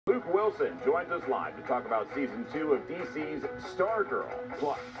Luke Wilson joins us live to talk about season 2 of DC's Stargirl.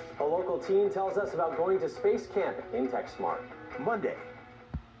 Plus, a local teen tells us about going to space camp in TechSmart. Monday.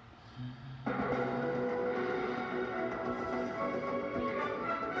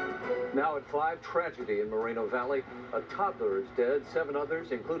 Now at 5, tragedy in Moreno Valley. A toddler is dead. 7 others,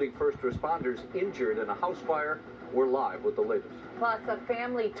 including first responders, injured in a house fire. We're live with the latest. Plus, a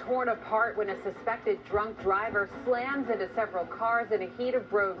family torn apart when a suspected drunk driver slams into several cars in a heat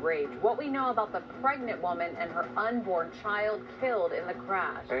of road rage. What we know about the pregnant woman and her unborn child killed in the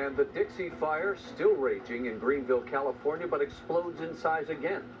crash. And the Dixie Fire still raging in Greenville, California, but explodes in size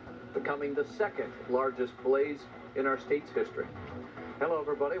again, becoming the second largest blaze in our state's history. Hello,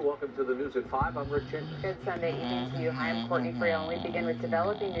 everybody. Welcome to the News at 5. I'm Rick Jenkins. Good Sunday evening to you. Hi, I'm Courtney Friel, and we begin with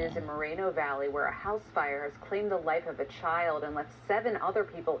developing news in Moreno Valley, where a house fire has claimed the life of a child and left 7 other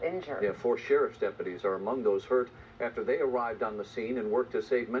people injured. Yeah, 4 sheriff's deputies are among those hurt after they arrived on the scene and worked to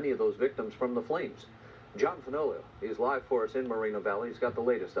save many of those victims from the flames. John Fenolio is live for us in Moreno Valley. He's got the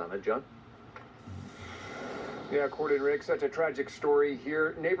latest on it. John? Yeah, Court and Rick, such a tragic story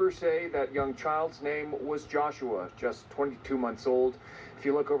here. Neighbors say that young child's name was Joshua, just 22 months old. If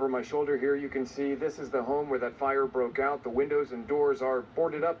you look over my shoulder here, you can see this is the home where that fire broke out. The windows and doors are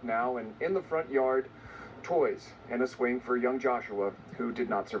boarded up now, and in the front yard, toys and a swing for young Joshua, who did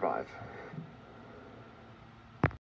not survive.